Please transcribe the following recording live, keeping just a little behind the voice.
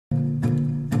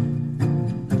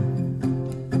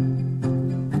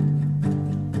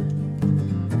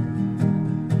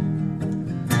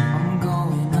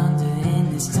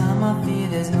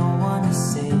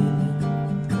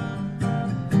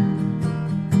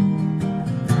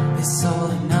This all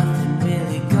and nothing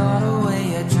really got away,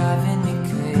 you're driving me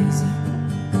crazy.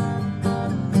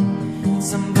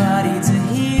 Somebody to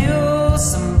heal,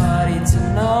 somebody to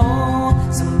know,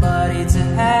 somebody to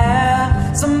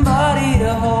have, somebody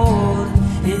to hold.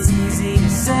 It's easy to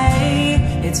say,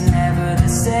 it's never the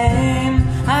same.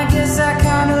 I guess I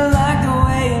kinda like the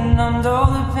way you numbed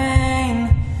all the pain.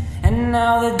 And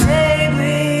now the day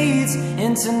bleeds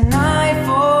into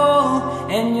nightfall,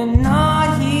 and you're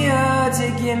not here to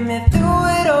get me through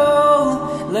it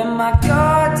all. Let my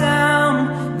guard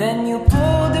down, then you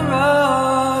pulled the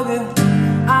rug.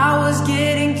 I was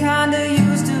getting kinda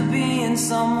used to being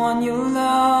someone you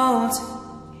loved.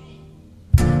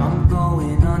 I'm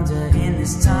going under in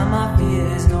this time, I fear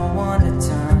there's no one to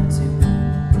turn to.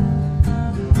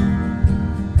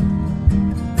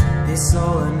 This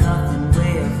all or nothing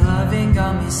way of loving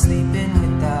got me sleeping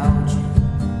without you.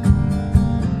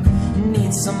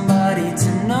 Need somebody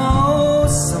to know,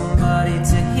 somebody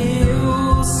to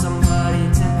heal, somebody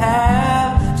to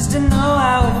have, just to know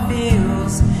how it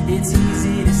feels. It's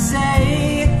easy to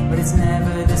say, but it's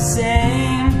never the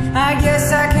same. I guess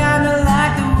I kinda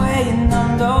like the way you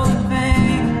numbed all the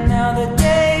pain. Now the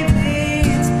day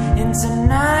bleeds into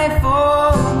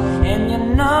nightfall, and you're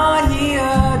not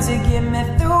here to get me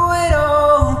through it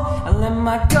all. I let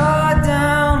my guard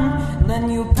down, then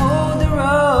you pulled the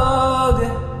rug.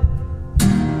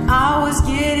 I was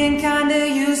getting kinda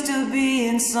used to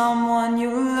being someone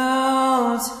you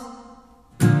loved.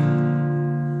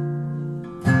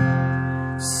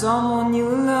 Someone you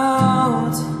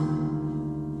loved.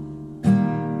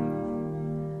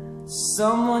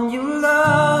 Someone you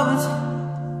loved.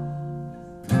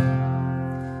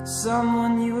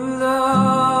 Someone you loved.